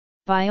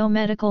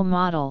Biomedical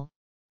model,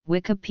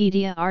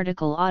 Wikipedia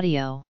article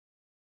audio.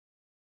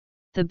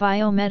 The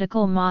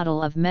biomedical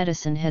model of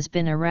medicine has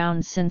been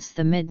around since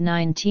the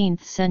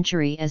mid-19th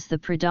century as the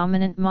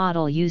predominant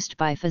model used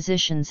by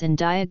physicians in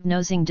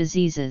diagnosing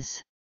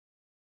diseases.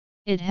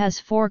 It has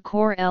four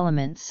core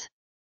elements.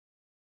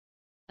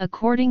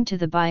 According to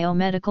the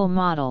biomedical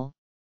model,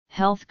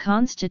 health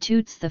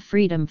constitutes the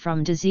freedom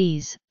from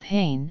disease,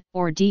 pain,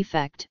 or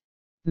defect,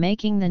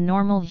 making the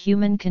normal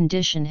human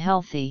condition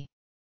healthy.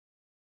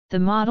 The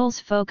model's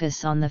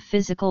focus on the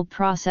physical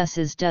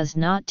processes does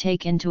not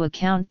take into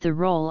account the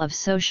role of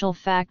social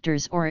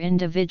factors or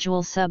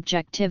individual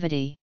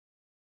subjectivity.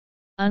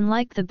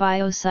 Unlike the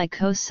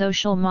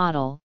biopsychosocial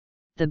model,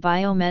 the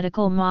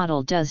biomedical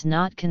model does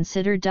not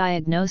consider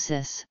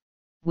diagnosis,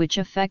 which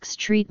affects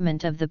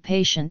treatment of the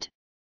patient,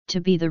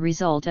 to be the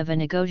result of a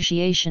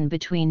negotiation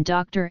between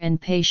doctor and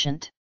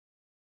patient.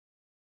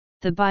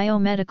 The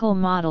biomedical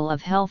model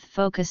of health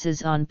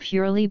focuses on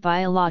purely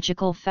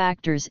biological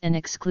factors and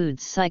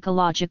excludes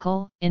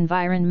psychological,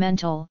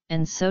 environmental,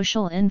 and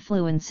social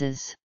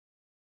influences.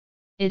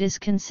 It is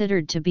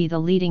considered to be the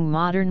leading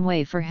modern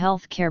way for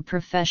healthcare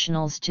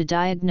professionals to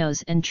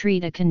diagnose and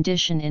treat a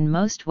condition in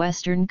most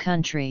Western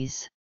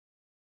countries.